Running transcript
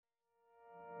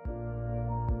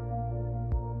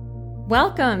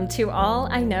Welcome to All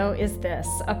I Know Is This,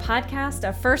 a podcast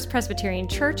of First Presbyterian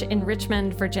Church in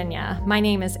Richmond, Virginia. My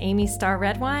name is Amy Starr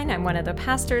Redwine. I'm one of the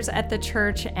pastors at the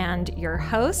church and your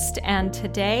host. And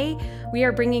today we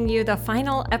are bringing you the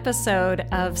final episode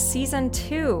of Season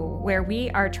 2, where we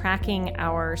are tracking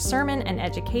our sermon and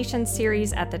education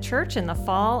series at the church in the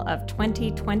fall of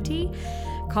 2020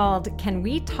 called Can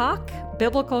We Talk?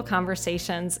 Biblical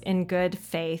Conversations in Good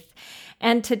Faith.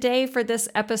 And today for this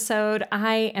episode,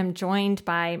 I am joined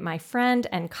by my friend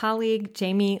and colleague,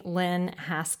 Jamie Lynn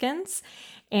Haskins.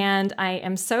 And I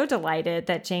am so delighted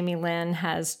that Jamie Lynn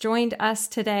has joined us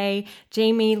today.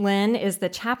 Jamie Lynn is the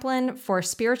chaplain for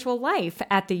spiritual life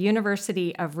at the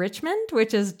University of Richmond,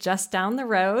 which is just down the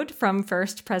road from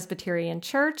First Presbyterian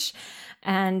Church.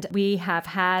 And we have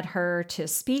had her to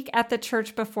speak at the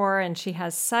church before, and she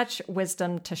has such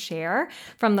wisdom to share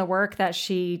from the work that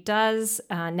she does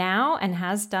now and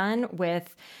has done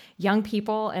with young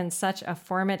people in such a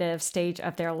formative stage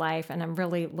of their life. And I'm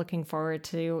really looking forward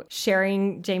to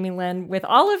sharing Jamie Lynn with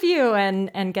all of you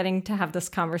and getting to have this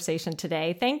conversation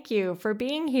today. Thank you for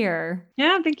being here.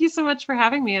 Yeah, thank you so much for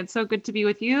having me. It's so good to be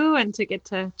with you and to get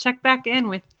to check back in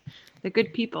with the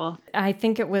good people. I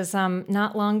think it was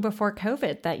not long before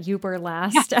COVID that you were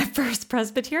last at First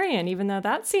Presbyterian, even though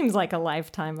that seems like a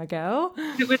lifetime ago.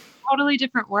 It was a totally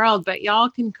different world, but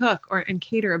y'all can cook and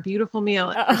cater a beautiful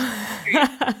meal.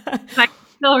 I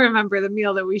still remember the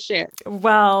meal that we shared.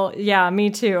 Well, yeah, me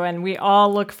too. And we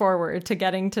all look forward to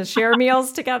getting to share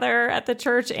meals together at the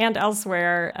church and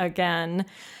elsewhere again.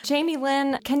 Jamie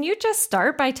Lynn, can you just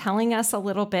start by telling us a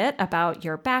little bit about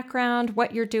your background,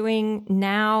 what you're doing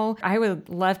now? I would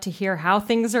love to hear how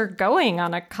things are going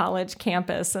on a college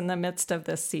campus in the midst of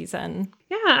this season.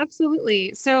 Yeah,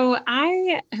 absolutely. So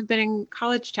I have been in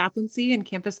college chaplaincy and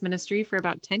campus ministry for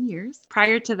about 10 years.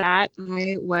 Prior to that,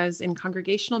 I was in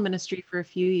congregational ministry for a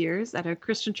few years at a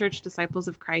Christian Church Disciples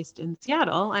of Christ in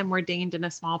Seattle. I'm ordained in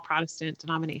a small Protestant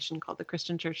denomination called the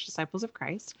Christian Church Disciples of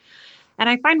Christ. And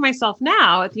I find myself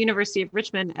now at the University of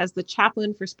Richmond as the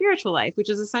chaplain for spiritual life, which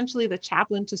is essentially the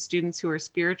chaplain to students who are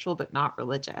spiritual but not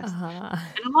religious.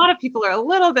 And a lot of people are a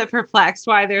little bit perplexed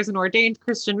why there's an ordained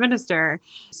Christian minister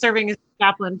serving as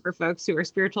chaplain for folks who are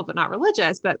spiritual but not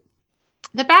religious. But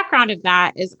the background of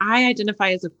that is I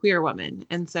identify as a queer woman.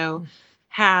 And so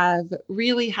have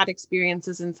really had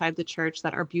experiences inside the church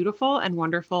that are beautiful and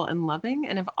wonderful and loving,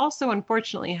 and have also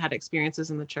unfortunately had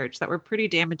experiences in the church that were pretty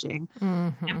damaging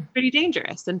and pretty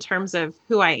dangerous in terms of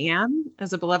who I am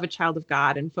as a beloved child of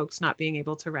God and folks not being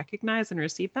able to recognize and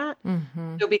receive that.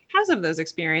 So because of those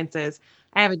experiences,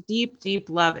 I have a deep, deep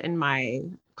love in my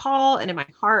call and in my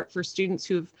heart for students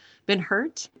who've been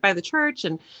hurt by the church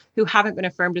and who haven't been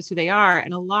affirmed as who they are.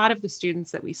 And a lot of the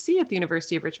students that we see at the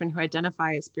University of Richmond who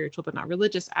identify as spiritual but not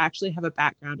religious actually have a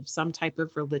background of some type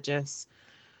of religious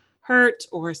hurt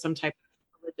or some type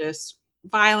of religious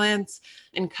violence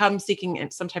and come seeking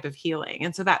some type of healing.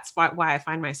 And so that's why I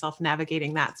find myself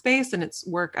navigating that space, and it's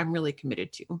work I'm really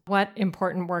committed to. What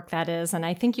important work that is. And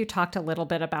I think you talked a little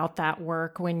bit about that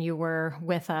work when you were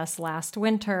with us last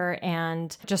winter,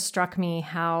 and just struck me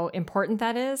how important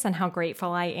that is and how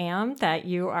grateful I am that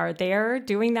you are there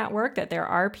doing that work, that there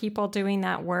are people doing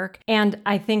that work. And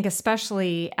I think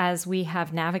especially as we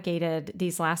have navigated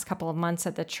these last couple of months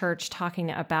at the church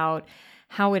talking about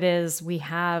how it is we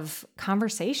have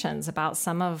conversations about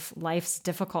some of life's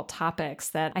difficult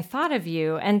topics, that I thought of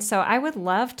you. And so I would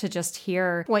love to just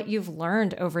hear what you've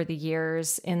learned over the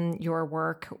years in your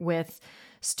work with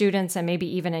students and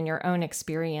maybe even in your own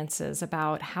experiences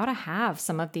about how to have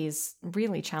some of these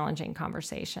really challenging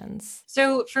conversations.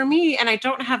 So for me, and I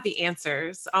don't have the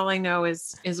answers, all I know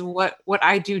is what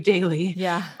I do daily.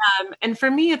 Yeah. And for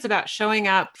me, it's about showing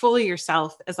up fully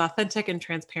yourself, as authentic and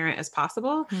transparent as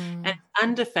possible and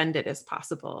undefended as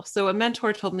possible. So a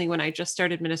mentor told me when I just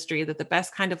started ministry that the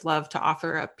best kind of love to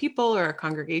offer a people or a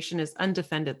congregation is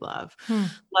undefended love.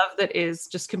 Love that is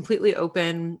just completely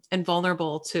open and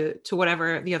vulnerable to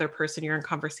whatever the other person you're in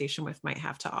conversation with might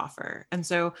have to offer. And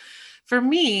so for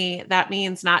me, that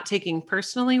means not taking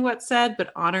personally what's said,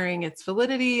 but honoring its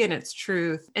validity and its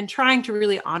truth and trying to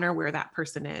really honor where that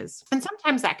person is. And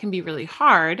sometimes that can be really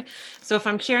hard. So if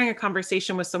I'm sharing a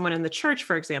conversation with someone in the church,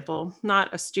 for example,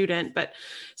 not a student, but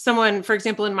someone, for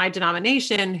example, in my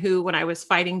denomination who, when I was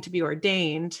fighting to be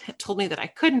ordained, told me that I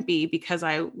couldn't be because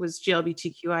I was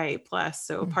GLBTQIA+,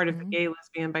 so part of the gay,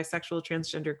 lesbian, bisexual,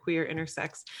 transgender, queer,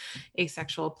 intersex,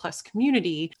 asexual plus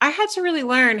community, I had to really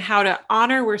learn how to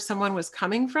honor where someone was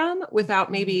coming from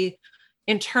without maybe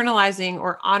internalizing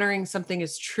or honoring something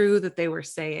as true that they were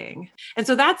saying. And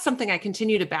so that's something I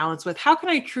continue to balance with. How can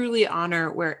I truly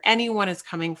honor where anyone is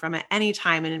coming from at any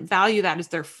time and value that as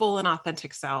their full and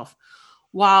authentic self,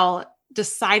 while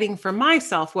deciding for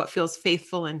myself what feels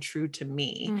faithful and true to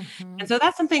me? Mm-hmm. And so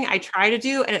that's something I try to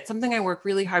do. And it's something I work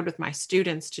really hard with my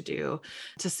students to do,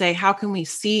 to say, how can we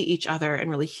see each other and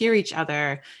really hear each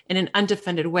other in an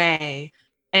undefended way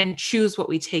and choose what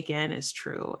we take in as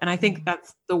true? And I think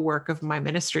that's the work of my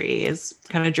ministry, is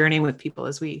kind of journeying with people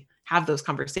as we have those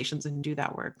conversations and do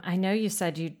that work. I know you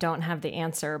said you don't have the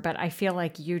answer, but I feel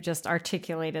like you just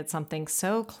articulated something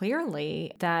so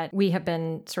clearly that we have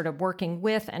been sort of working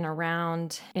with and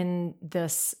around in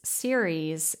this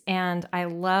series. And I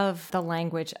love the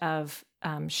language of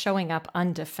showing up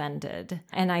undefended.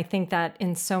 And I think that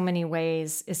in so many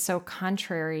ways is so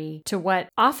contrary to what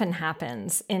often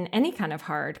happens in any kind of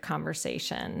hard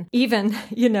conversation. Even,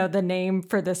 the name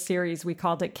for this series, we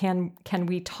called it Can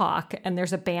We Talk? And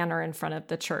there's a banner in front of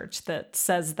the church that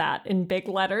says that in big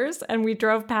letters. And we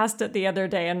drove past it the other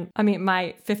day. And I mean,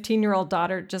 my 15-year-old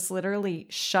daughter just literally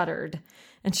shuddered.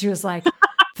 And she was like,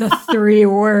 the 3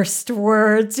 worst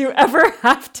words you ever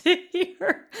have to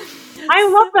hear. I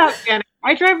love that, Anna.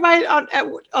 I drive by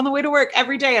on the way to work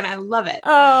every day, and I love it.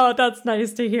 Oh, that's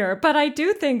nice to hear. But I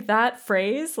do think that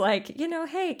phrase, like,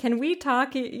 hey, can we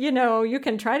talk? You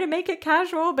can try to make it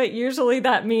casual, but usually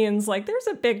that means like there's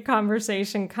a big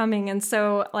conversation coming. And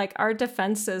so like our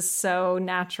defenses so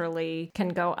naturally can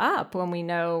go up when we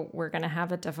know we're going to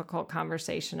have a difficult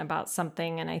conversation about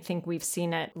something. And I think we've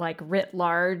seen it like writ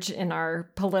large in our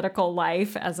political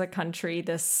life as a country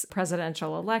this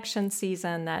presidential election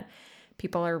season, that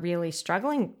people are really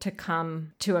struggling to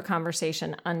come to a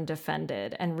conversation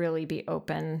undefended and really be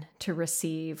open to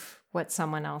receive what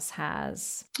someone else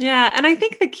has. Yeah. And I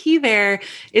think the key there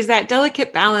is that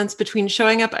delicate balance between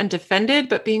showing up undefended,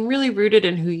 but being really rooted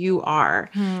in who you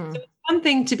are. So it's one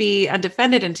thing to be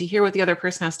undefended and to hear what the other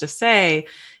person has to say.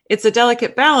 It's a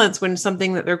delicate balance when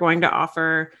something that they're going to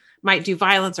offer might do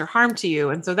violence or harm to you.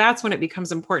 And so that's when it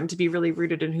becomes important to be really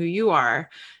rooted in who you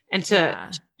are and to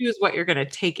choose what you're going to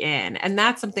take in. And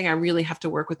that's something I really have to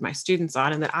work with my students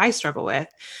on, and that I struggle with,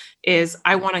 is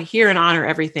I want to hear and honor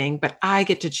everything, but I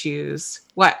get to choose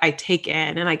what I take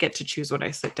in, and I get to choose what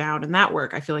I sit down. And that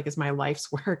work, I feel like, is my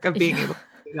life's work of being able to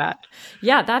do that.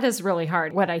 Yeah, that is really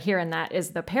hard. What I hear in that is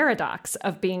the paradox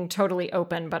of being totally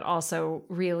open, but also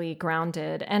really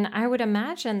grounded. And I would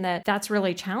imagine that that's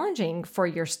really challenging for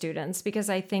your students, because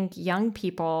I think young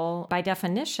people, by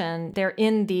definition, they're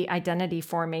in the identity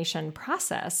formation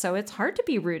process. So it's hard to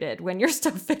be rooted when you're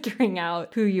still figuring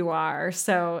out who you are.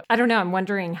 So I don't know, I'm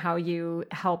wondering how you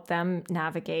help them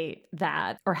navigate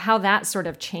that, or how that sort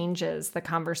of changes the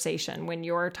conversation when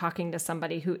you're talking to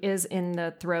somebody who is in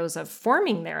the throes of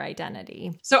forming their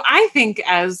identity. So I think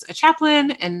as a chaplain,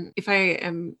 and if I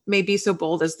may be so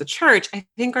bold as the church, I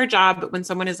think our job when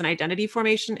someone is in identity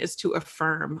formation is to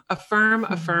affirm,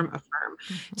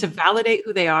 to validate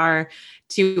who they are,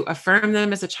 to affirm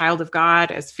them as a child of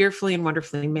God, as fearfully and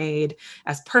wonderfully made,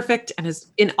 as perfect, and as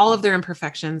in all of their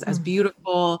imperfections, as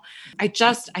beautiful. I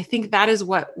think that is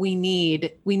what we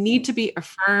need. We need to be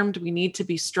affirmed. We need to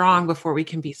be strong before we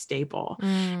can be stable.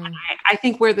 And I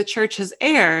think where the church has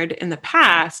erred in the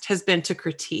past has been to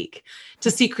critique.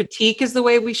 To see critique as the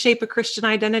way we shape a Christian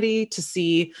identity, to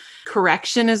see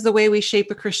correction as the way we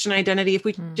shape a Christian identity. If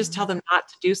we just tell them not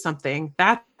to do something,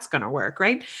 that's going to work,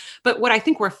 right? But what I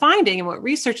think we're finding, and what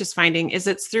research is finding, is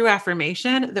it's through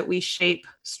affirmation that we shape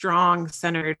strong,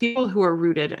 centered people who are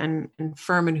rooted and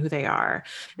firm in who they are.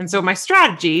 And so my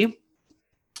strategy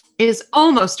is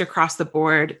almost across the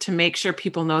board to make sure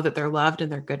people know that they're loved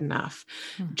and they're good enough,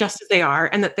 just as they are,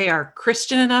 and that they are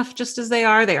Christian enough, just as they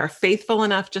are faithful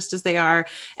enough, just as they are.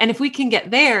 And if we can get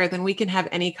there, then we can have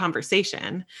any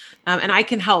conversation. And I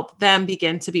can help them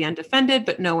begin to be undefended,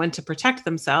 but know when to protect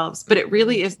themselves. But it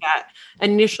really is that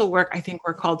initial work I think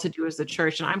we're called to do as a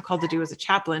church, and I'm called to do as a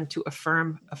chaplain, to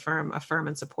affirm,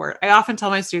 and support. I often tell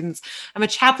my students, I'm a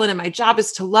chaplain and my job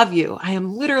is to love you. I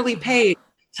am literally paid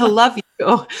to love you.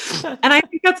 And I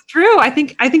think that's true. I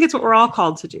think it's what we're all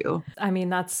called to do. I mean,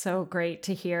 that's so great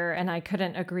to hear. And I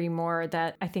couldn't agree more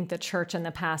that I think the church in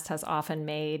the past has often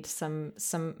made some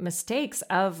mistakes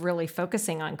of really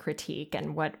focusing on critique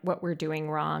and what we're doing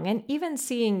wrong. And even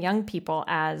seeing young people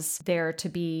as there to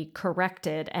be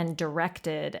corrected and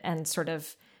directed and sort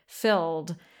of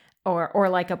filled, or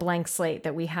like a blank slate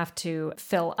that we have to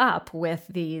fill up with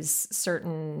these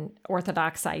certain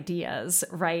orthodox ideas,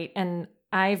 right? And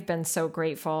I've been so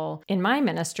grateful in my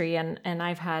ministry, and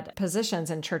I've had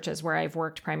positions in churches where I've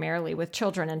worked primarily with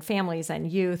children and families and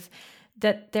youth,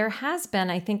 that there has been,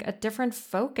 I think, a different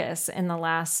focus in the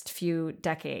last few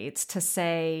decades to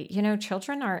say,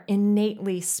 children are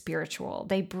innately spiritual.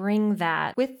 They bring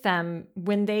that with them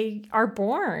when they are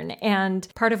born. And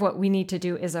part of what we need to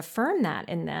do is affirm that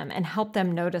in them and help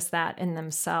them notice that in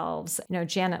themselves.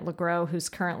 Janet LeGros, who's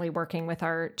currently working with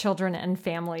our children and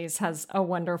families, has a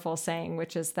wonderful saying,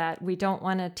 which is that we don't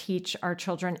want to teach our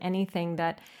children anything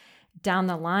that down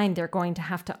the line they're going to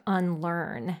have to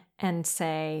unlearn and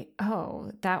say,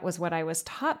 oh, that was what I was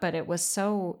taught, but it was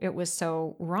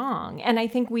so wrong. And I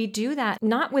think we do that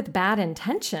not with bad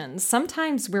intentions.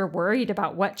 Sometimes we're worried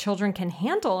about what children can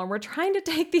handle, and we're trying to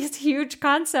take these huge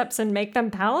concepts and make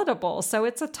them palatable. So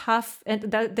it's a tough,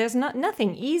 there's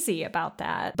nothing easy about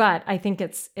that. But I think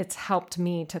it's helped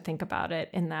me to think about it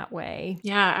in that way.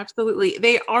 Yeah, absolutely.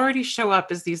 They already show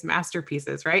up as these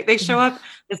masterpieces, right? They show up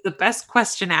as the best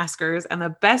question askers and the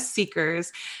best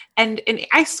seekers. And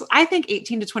I think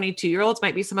 18 to 22-year-olds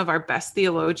might be some of our best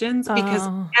theologians because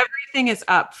everything is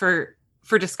up for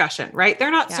discussion, right?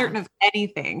 They're not certain of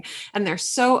anything, and they're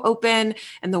so open,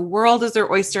 and the world is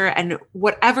their oyster, and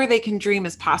whatever they can dream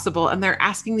is possible. And they're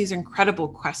asking these incredible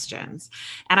questions.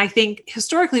 And I think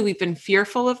historically we've been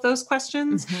fearful of those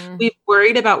questions. Mm-hmm. We've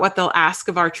worried about what they'll ask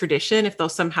of our tradition, if they'll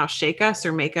somehow shake us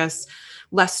or make us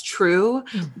less true.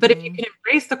 Mm-hmm. But if you can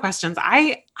embrace the questions,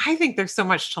 I think there's so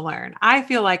much to learn. I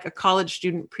feel like a college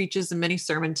student preaches a mini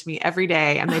sermon to me every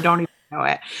day, and they don't even know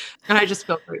it. And I just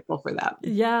feel grateful for that.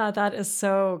 Yeah, that is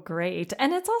so great.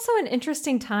 And it's also an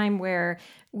interesting time where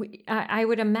I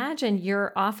would imagine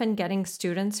you're often getting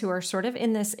students who are sort of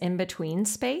in this in-between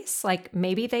space. Like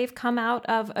maybe they've come out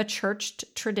of a church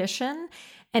tradition,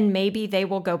 and maybe they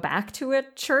will go back to a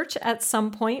church at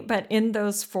some point. But in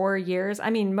those 4 years, I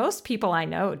mean, most people I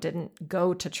know didn't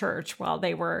go to church while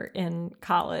they were in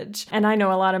college. And I know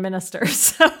a lot of ministers,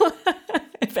 so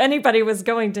if anybody was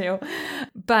going to.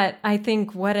 But I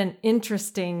think what an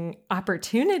interesting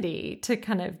opportunity to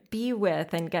kind of be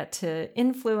with and get to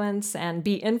influence and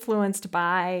be influenced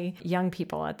by young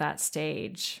people at that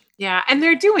stage. Yeah. And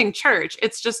they're doing church.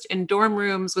 It's just in dorm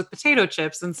rooms with potato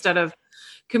chips instead of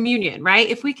communion, right?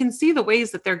 If we can see the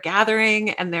ways that they're gathering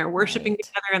and they're worshiping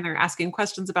together and they're asking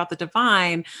questions about the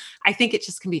divine, I think it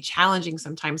just can be challenging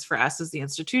sometimes for us as the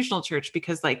institutional church,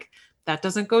 because that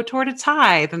doesn't go toward a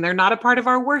tithe and they're not a part of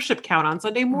our worship count on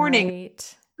Sunday morning.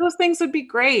 Right. Those things would be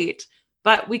great.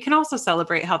 But we can also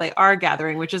celebrate how they are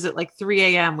gathering, which is at 3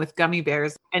 a.m. with gummy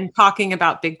bears and talking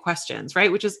about big questions,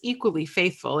 right? Which is equally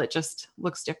faithful. It just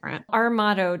looks different. Our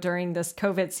motto during this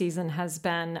COVID season has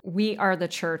been, we are the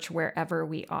church wherever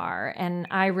we are. And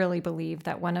I really believe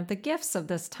that one of the gifts of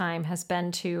this time has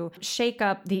been to shake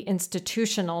up the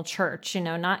institutional church,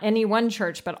 not any one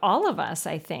church, but all of us,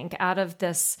 I think, out of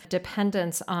this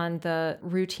dependence on the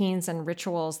routines and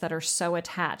rituals that are so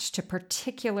attached to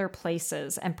particular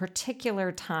places and particular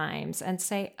times, and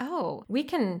say, oh, we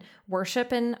can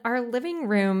worship in our living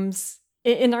rooms,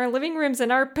 in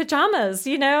our pajamas,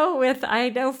 with, I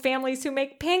know families who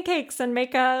make pancakes and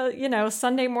make a,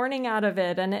 Sunday morning out of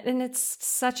it. And it's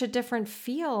such a different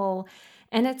feel.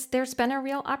 And there's been a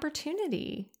real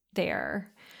opportunity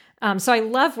there. So I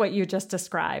love what you just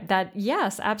described, that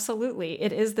yes, absolutely.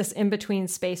 It is this in-between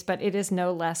space, but it is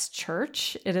no less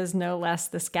church. It is no less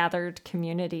this gathered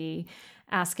community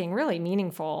asking really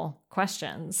meaningful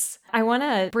questions. I want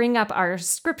to bring up our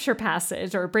scripture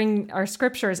passage, or bring our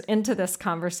scriptures into this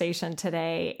conversation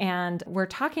today. And we're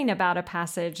talking about a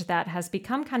passage that has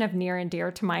become kind of near and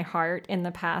dear to my heart in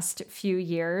the past few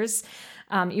years.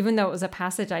 Even though it was a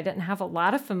passage I didn't have a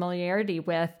lot of familiarity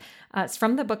with. It's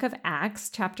from the book of Acts,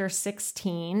 chapter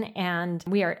 16. And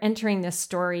we are entering this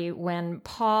story when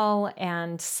Paul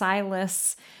and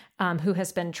Silas, who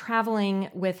has been traveling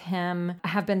with him,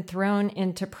 have been thrown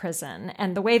into prison.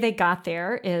 And the way they got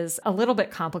there is a little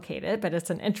bit complicated, but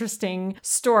it's an interesting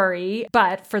story.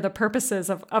 But for the purposes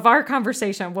of our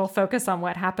conversation, we'll focus on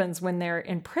what happens when they're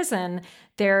in prison.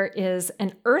 There is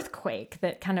an earthquake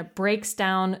that kind of breaks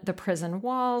down the prison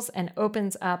walls and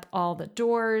opens up all the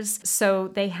doors. So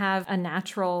they have a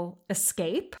natural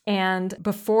escape. And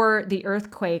before the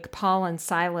earthquake, Paul and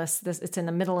Silas, it's in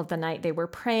the middle of the night, they were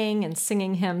praying and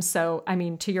singing hymns. So, I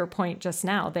mean, to your point just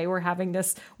now, they were having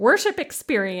this worship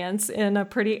experience in a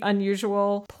pretty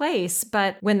unusual place.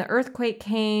 But when the earthquake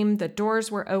came, the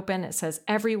doors were open. It says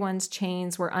everyone's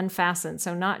chains were unfastened.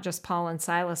 So not just Paul and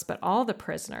Silas, but all the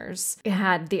prisoners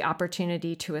had the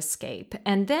opportunity to escape.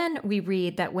 And then we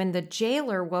read that when the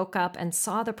jailer woke up and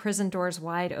saw the prison doors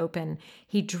wide open,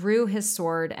 he drew his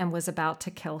sword and was about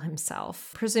to kill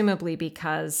himself, presumably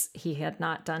because he had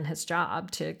not done his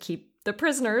job to keep the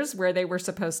prisoners where they were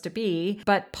supposed to be.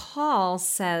 But Paul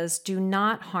says, do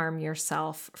not harm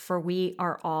yourself, for we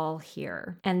are all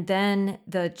here. And then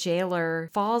the jailer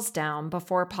falls down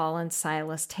before Paul and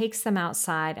Silas, takes them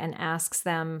outside and asks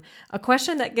them a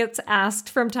question that gets asked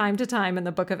from time to time in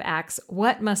the book of Acts: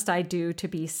 what must I do to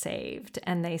be saved?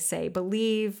 And they say,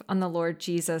 believe on the Lord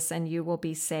Jesus and you will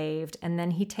be saved. And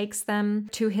then he takes them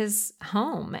to his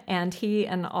home, and he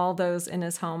and all those in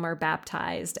his home are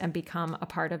baptized and become a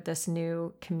part of this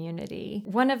new community.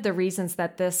 One of the reasons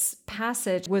that this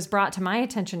passage was brought to my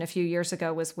attention a few years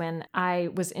ago was when I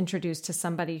was introduced to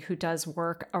somebody who does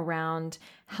work around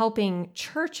helping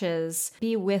churches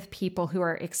be with people who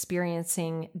are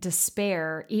experiencing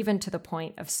despair, even to the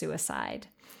point of suicide.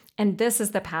 And this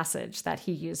is the passage that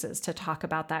he uses to talk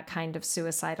about that kind of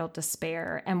suicidal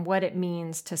despair and what it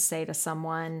means to say to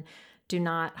someone, do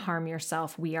not harm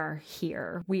yourself. We are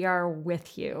here. We are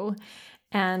with you.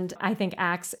 And I think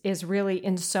Acts is really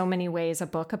in so many ways a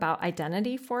book about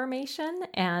identity formation.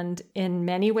 And in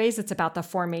many ways, it's about the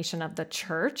formation of the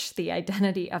church, the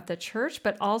identity of the church,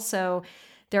 but also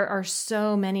there are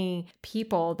so many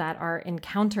people that are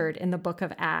encountered in the book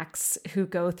of Acts who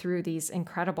go through these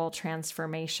incredible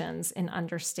transformations in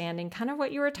understanding kind of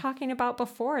what you were talking about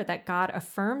before, that God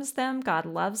affirms them, God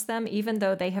loves them, even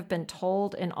though they have been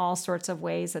told in all sorts of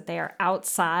ways that they are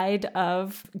outside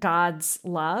of God's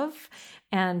love.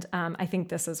 And I think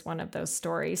this is one of those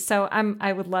stories. So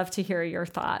I would love to hear your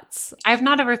thoughts. I've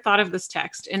not ever thought of this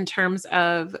text in terms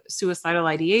of suicidal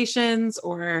ideations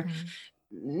or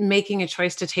making a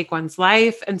choice to take one's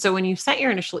life. And so when you sent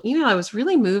your initial email, I was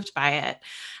really moved by it.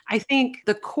 I think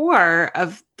the core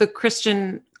of the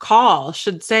Christian call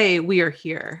should say, we are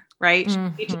here, right?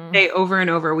 Should need to say over and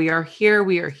over, we are here,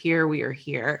 we are here, we are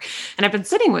here. And I've been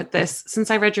sitting with this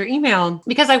since I read your email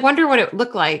because I wonder what it would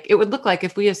look like. It would look like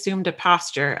if we assumed a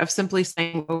posture of simply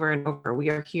saying over and over, we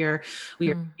are here,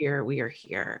 we are here, we are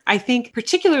here. I think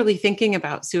particularly thinking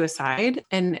about suicide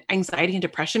and anxiety and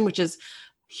depression, which has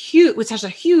a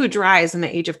huge rise in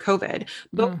the age of COVID,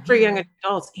 both for young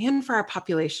adults and for our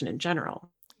population in general.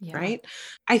 Yeah. Right?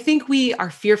 I think we are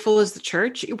fearful as the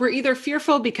church. We're either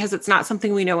fearful because it's not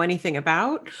something we know anything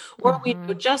about, or we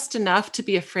know just enough to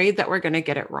be afraid that we're going to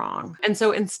get it wrong. And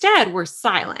so instead, we're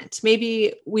silent.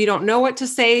 Maybe we don't know what to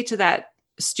say to that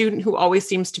student who always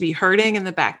seems to be hurting in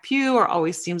the back pew or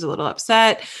always seems a little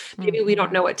upset. Maybe we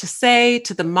don't know what to say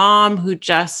to the mom who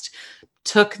just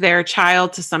took their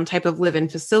child to some type of live-in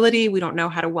facility. We don't know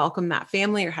how to welcome that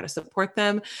family or how to support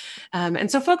them. And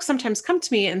so folks sometimes come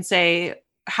to me and say,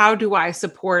 how do I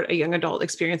support a young adult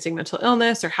experiencing mental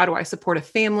illness? Or how do I support a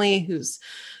family whose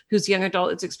young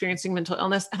adult is experiencing mental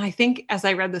illness? And I think as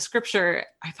I read the scripture,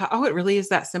 I thought, oh, it really is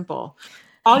that simple.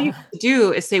 All you have to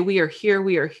do is say, we are here,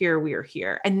 we are here, we are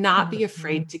here, and not be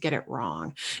afraid to get it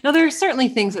wrong. Now, there are certainly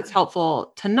things that's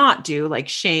helpful to not do, like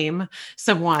shame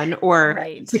someone or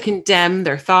to condemn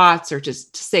their thoughts or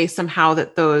just to say somehow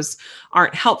that those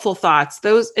aren't helpful thoughts.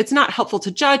 It's not helpful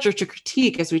to judge or to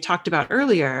critique, as we talked about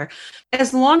earlier.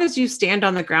 As long as you stand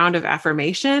on the ground of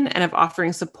affirmation and of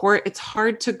offering support, it's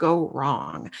hard to go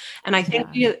wrong. And I think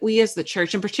we as the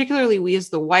church, and particularly we as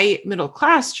the white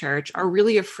middle-class church, are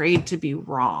really afraid to be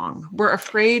wrong. We're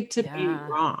afraid to be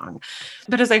wrong.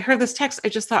 But as I heard this text, I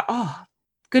just thought, oh,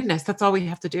 goodness, that's all we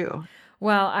have to do.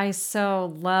 Well, I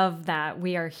so love that.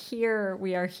 We are here,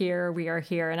 we are here, we are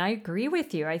here. And I agree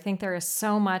with you. I think there is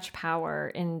so much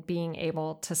power in being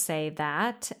able to say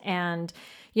that. And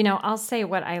I'll say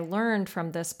what I learned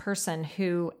from this person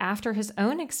who, after his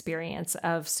own experience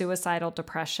of suicidal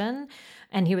depression,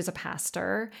 and he was a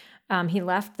pastor, he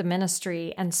left the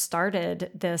ministry and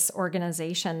started this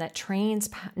organization that trains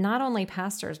not only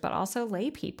pastors, but also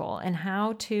lay people in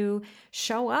how to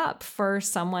show up for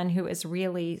someone who is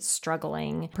really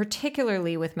struggling,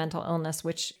 particularly with mental illness,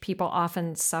 which people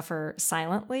often suffer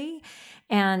silently.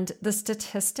 And the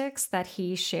statistics that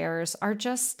he shares are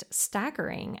just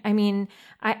staggering. I mean,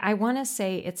 I want to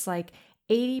say it's like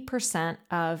 80%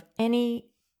 of any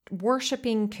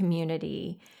worshiping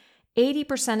community,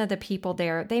 80% of the people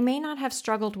there, they may not have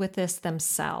struggled with this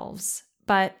themselves,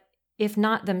 but if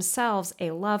not themselves,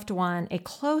 a loved one, a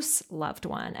close loved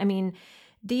one. I mean,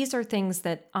 these are things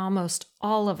that almost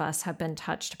all of us have been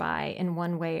touched by in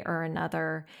one way or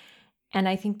another. And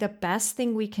I think the best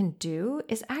thing we can do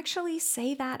is actually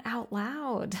say that out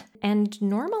loud and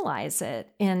normalize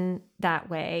it in that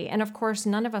way. And of course,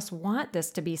 none of us want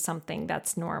this to be something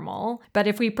that's normal. But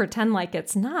if we pretend like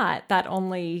it's not, that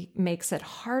only makes it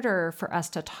harder for us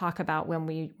to talk about when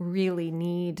we really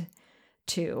need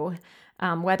to.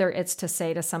 whether it's to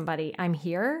say to somebody, I'm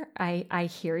here, I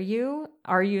hear you.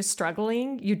 Are you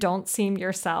struggling? You don't seem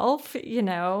yourself,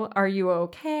 are you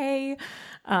okay?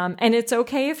 And it's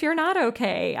okay if you're not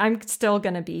okay. I'm still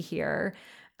going to be here.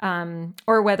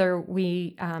 Or whether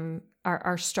we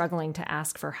are struggling to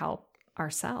ask for help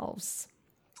ourselves.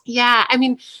 Yeah. I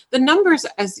mean, the numbers,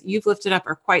 as you've lifted up,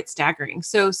 are quite staggering.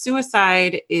 So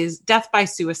death by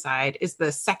suicide is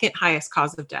the second highest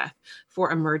cause of death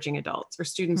for emerging adults, for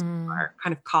students who are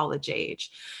kind of college age.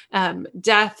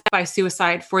 Death by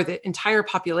suicide for the entire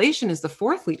population is the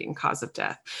fourth leading cause of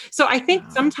death. So I think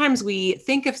sometimes we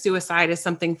think of suicide as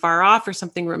something far off or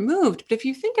something removed. But if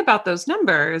you think about those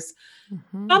numbers,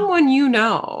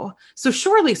 someone so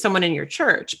surely someone in your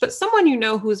church, but someone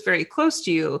who's very close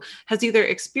to you has either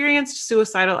experienced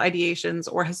suicidal ideations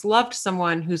or has loved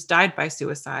someone who's died by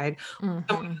suicide,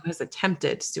 someone who has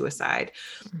attempted suicide.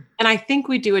 And I think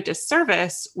we do a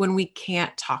disservice when we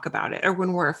can't talk about it or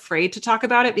when we're afraid to talk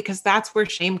about it, because that's where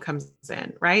shame comes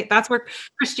in, right? That's where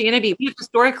Christianity, we've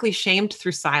historically shamed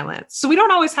through silence. So we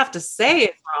don't always have to say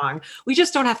it's wrong. We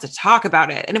just don't have to talk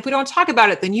about it. And if we don't talk about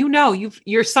it, then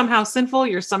you're somehow sinful,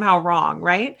 you're somehow wrong,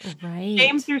 right? Right.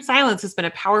 Shame through silence has been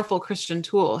a powerful Christian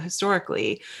tool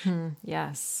historically.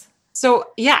 Yes. So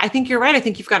yeah, I think you're right. I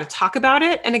think you've got to talk about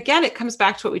it. And again, it comes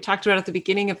back to what we talked about at the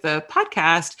beginning of the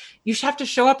podcast. You should have to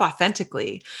show up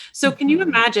authentically. So can you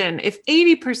imagine if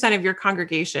 80% of your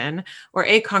congregation or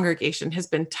a congregation has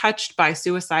been touched by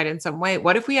suicide in some way?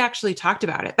 What if we actually talked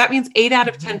about it? That means 8 out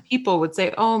of 10 people would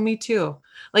say, oh, me too.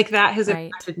 Like that has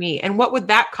affected me. And what would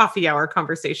that coffee hour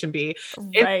conversation be?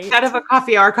 Instead of a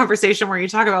coffee hour conversation where you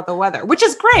talk about the weather, which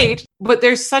is great, but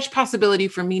there's such possibility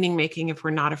for meaning making if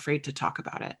we're not afraid to talk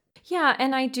about it. Yeah,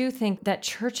 and I do think that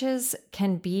churches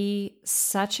can be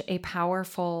such a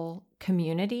powerful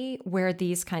community where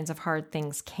these kinds of hard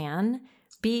things can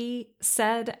be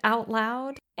said out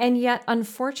loud. And yet,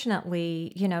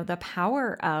 unfortunately, the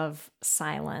power of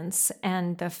silence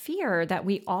and the fear that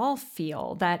we all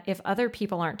feel that if other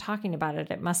people aren't talking about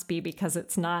it, it must be because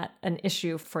it's not an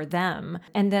issue for them.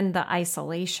 And then the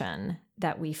isolation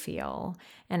that we feel.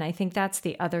 And I think that's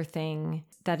the other thing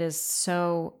that is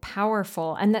so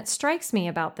powerful and that strikes me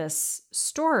about this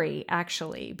story,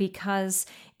 actually, because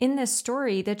in this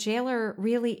story, the jailer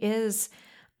really is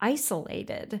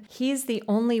isolated. He's the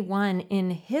only one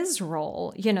in his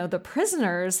role. The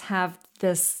prisoners have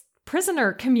this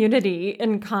prisoner community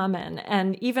in common.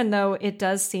 And even though it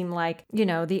does seem like,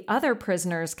 the other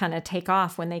prisoners kind of take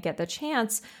off when they get the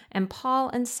chance, and Paul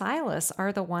and Silas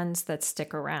are the ones that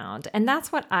stick around. And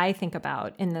that's what I think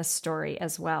about in this story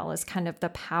as well, is kind of the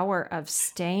power of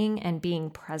staying and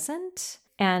being present.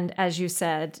 And as you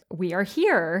said, we are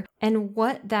here. And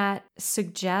what that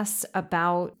suggests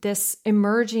about this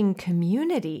emerging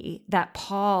community that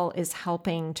Paul is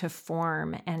helping to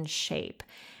form and shape.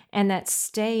 And that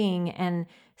staying and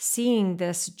seeing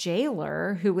this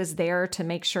jailer who was there to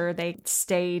make sure they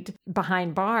stayed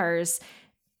behind bars,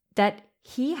 that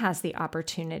he has the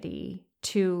opportunity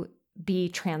to be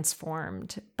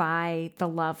transformed by the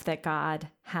love that God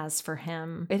has for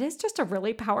him. It is just a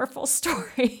really powerful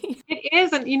story. It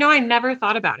is. And, I never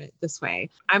thought about it this way.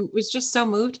 I was just so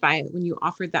moved by it when you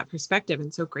offered that perspective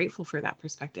and so grateful for that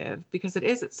perspective, because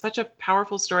it's such a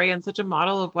powerful story and such a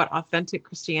model of what authentic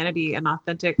Christianity and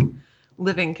authentic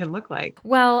living can look like.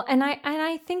 Well, and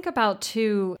I think about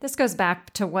too, this goes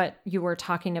back to what you were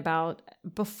talking about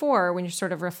before when you're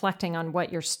sort of reflecting on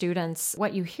what your students,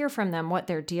 what you hear from them, what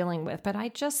they're dealing with. But I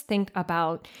just think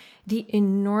about the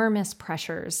enormous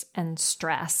pressures and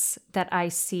stress that I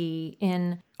see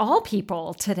in all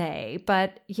people today.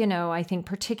 But, I think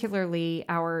particularly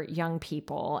our young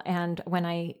people. And when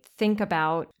I think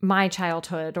about my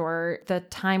childhood or the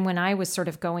time when I was sort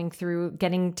of going through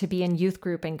getting to be in youth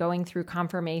group and going through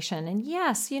confirmation. And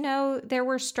yes, there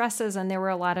were stresses and there were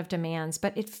a lot of demands,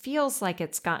 but it feels like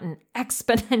it's gotten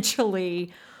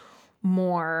exponentially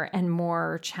more and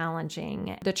more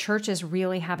challenging. The church is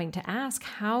really having to ask,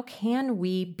 how can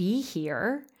we be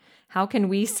here? How can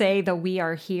we say that we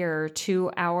are here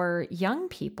to our young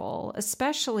people,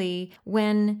 especially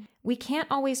when we can't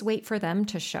always wait for them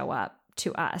to show up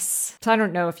to us? So I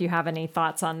don't know if you have any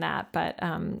thoughts on that, but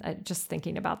just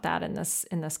thinking about that in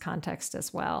this context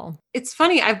as well. It's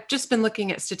funny. I've just been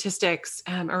looking at statistics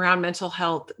around mental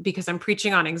health because I'm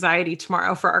preaching on anxiety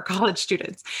tomorrow for our college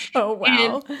students. Oh, wow.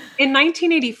 And in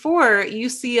 1984,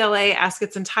 UCLA asked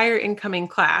its entire incoming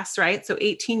class, right? So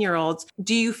 18-year-olds,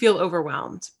 do you feel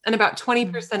overwhelmed? And about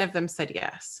 20% of them said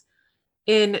yes.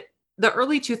 In the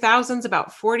early 2000s,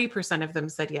 about 40% of them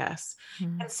said yes.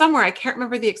 Mm. And somewhere, I can't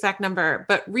remember the exact number,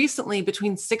 but recently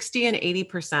between 60 and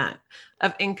 80%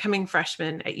 of incoming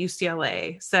freshmen at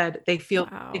UCLA said they feel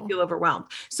overwhelmed.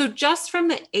 So just from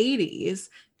the 80s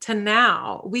to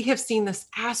now, we have seen this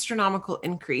astronomical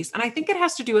increase. And I think it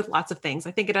has to do with lots of things.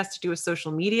 I think it has to do with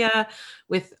social media,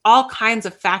 with all kinds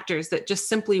of factors that just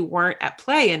simply weren't at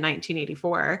play in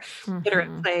 1984 that are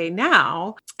at play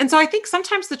now. And so I think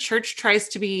sometimes the church tries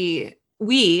to be,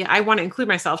 I want to include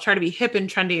myself, try to be hip and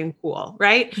trendy and cool,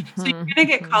 right? So you're going to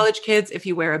get college kids if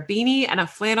you wear a beanie and a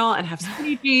flannel and have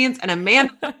skinny jeans and a man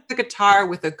with a guitar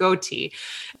with a goatee.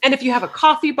 And if you have a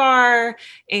coffee bar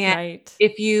and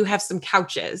if you have some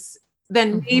couches,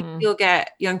 then maybe you'll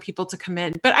get young people to come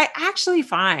in. But I actually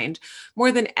find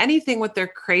more than anything, what they're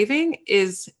craving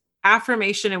is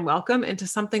affirmation and welcome into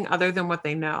something other than what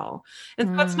they know.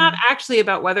 And so it's not actually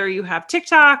about whether you have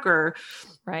TikTok or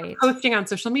posting on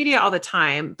social media all the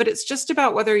time, but it's just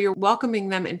about whether you're welcoming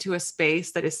them into a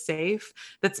space that is safe,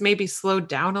 that's maybe slowed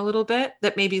down a little bit,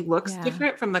 that maybe looks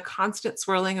different from the constant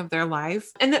swirling of their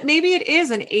life. And that maybe it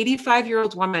is an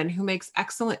 85-year-old woman who makes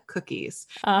excellent cookies.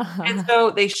 And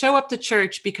so they show up to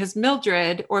church because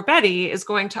Mildred or Betty is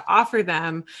going to offer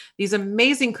them these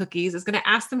amazing cookies, is going to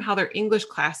ask them how their English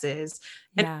class is,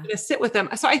 and going to sit with them.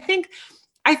 So I think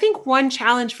one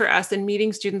challenge for us in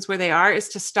meeting students where they are is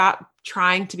to stop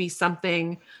trying to be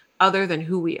something other than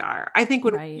who we are. I think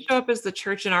when we show up as the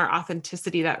church in our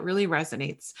authenticity, that really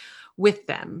resonates with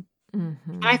them. And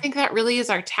I think that really is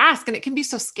our task. And it can be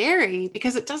so scary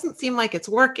because it doesn't seem like it's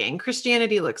working.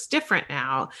 Christianity looks different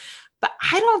now. But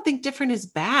I don't think different is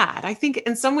bad. I think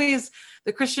in some ways,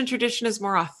 the Christian tradition is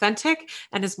more authentic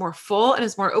and is more full and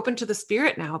is more open to the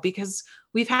Spirit now because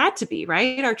we've had to be,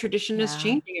 right? Our tradition is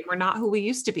changing and we're not who we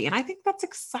used to be. And I think that's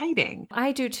exciting.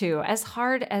 I do too. As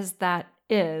hard as that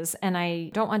is, and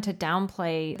I don't want to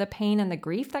downplay the pain and the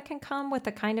grief that can come with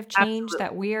the kind of change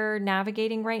that we're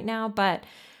navigating right now, but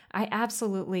I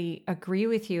absolutely agree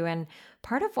with you. And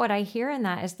part of what I hear in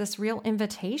that is this real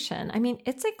invitation. I mean,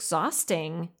 it's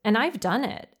exhausting, and I've done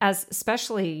it as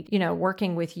especially,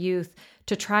 working with youth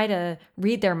to try to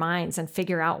read their minds and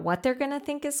figure out what they're going to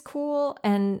think is cool.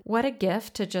 And what a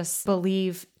gift to just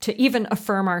believe, to even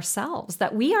affirm ourselves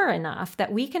that we are enough,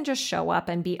 that we can just show up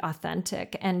and be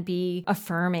authentic and be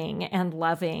affirming and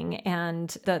loving, and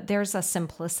that there's a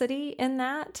simplicity in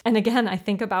that. And again, I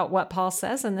think about what Paul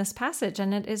says in this passage,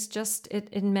 and it is just, it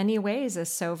in many ways is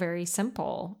so very simple.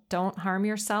 Don't harm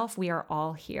yourself. We are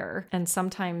all here. And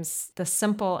sometimes the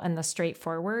simple and the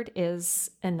straightforward is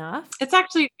enough. It's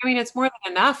actually, it's more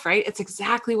than enough, right? It's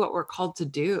exactly what we're called to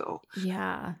do.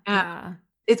 Yeah.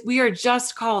 We are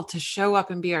just called to show up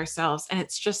and be ourselves. And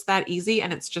it's just that easy.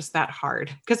 And it's just that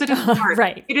hard because it is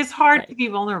hard. It is hard to be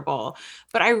vulnerable.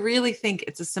 But I really think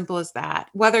it's as simple as that.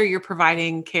 Whether you're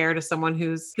providing care to someone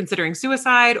who's considering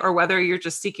suicide or whether you're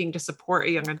just seeking to support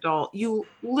a young adult, you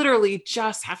literally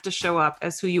just have to show up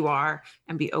as who you are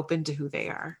and be open to who they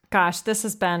are. Gosh, this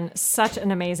has been such an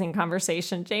amazing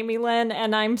conversation, Jamie Lynn,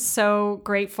 and I'm so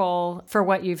grateful for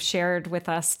what you've shared with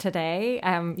us today.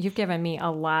 You've given me a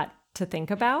lot to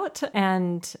think about.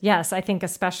 And yes, I think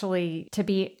especially to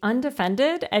be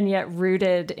undefended and yet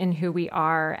rooted in who we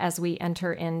are as we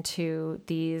enter into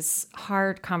these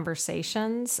hard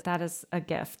conversations, that is a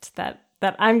gift that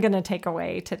I'm going to take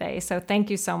away today. So thank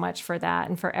you so much for that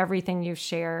and for everything you've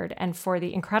shared and for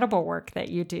the incredible work that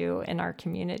you do in our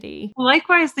community.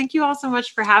 Likewise, thank you all so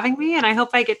much for having me. And I hope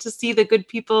I get to see the good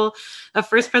people of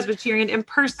First Presbyterian in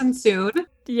person soon.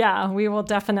 Yeah, we will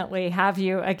definitely have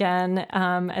you again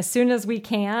as soon as we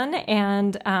can.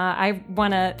 And I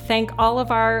want to thank all of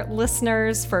our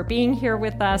listeners for being here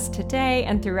with us today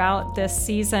and throughout this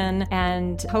season,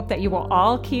 and hope that you will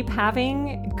all keep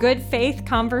having good faith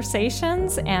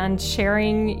conversations and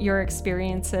sharing your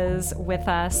experiences with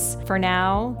us. For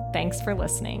now, thanks for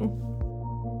listening.